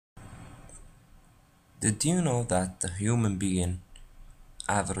Did you know that the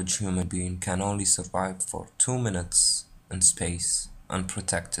average human being, can only survive for 2 minutes in space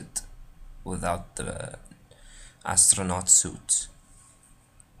unprotected without the astronaut suit?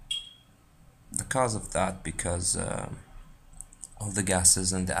 The cause of that because all the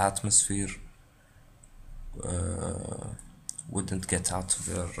gases in the atmosphere wouldn't get out of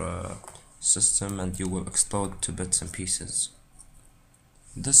your system and you will explode to bits and pieces.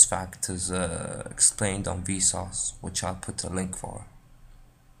 This fact is explained on Vsauce, which I'll put a link for.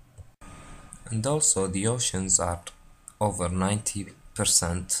 And also the oceans are over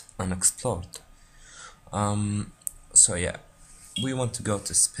 90% unexplored. So yeah, we want to go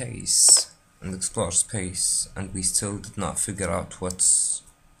to space and explore space, and we still did not figure out what's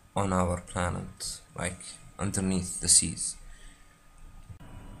on our planet, like underneath the seas.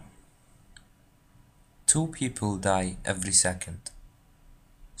 2 people die every second.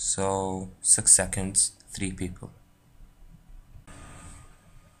 So 6 seconds, 3 people.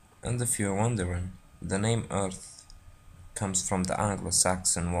 And if you're wondering, the name Earth comes from the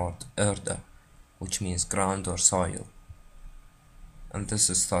Anglo-Saxon word erda, which means ground or soil. And this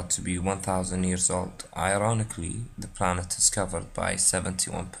is thought to be 1000 years old. Ironically, the planet is covered by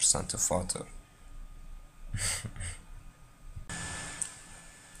 71% of water.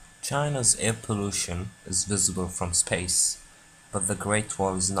 China's air pollution is visible from space, but the Great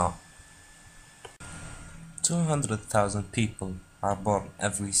Wall is not. 200,000 people are born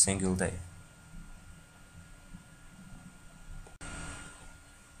every single day.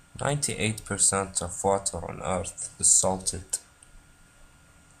 98% of water on Earth is salted,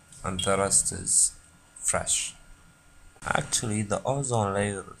 and the rest is fresh. Actually, the ozone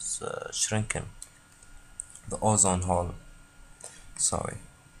layer is shrinking. The ozone hole, sorry.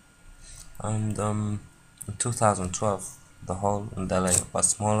 And in 2012, the hole in the layer was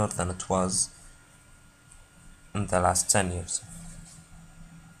smaller than it was in the last 10 years.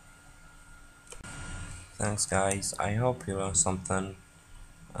 Thanks guys, I hope you learned something,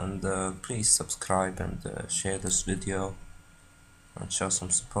 and please subscribe and share this video and show some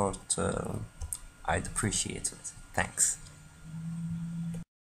support. I'd appreciate it. Thanks.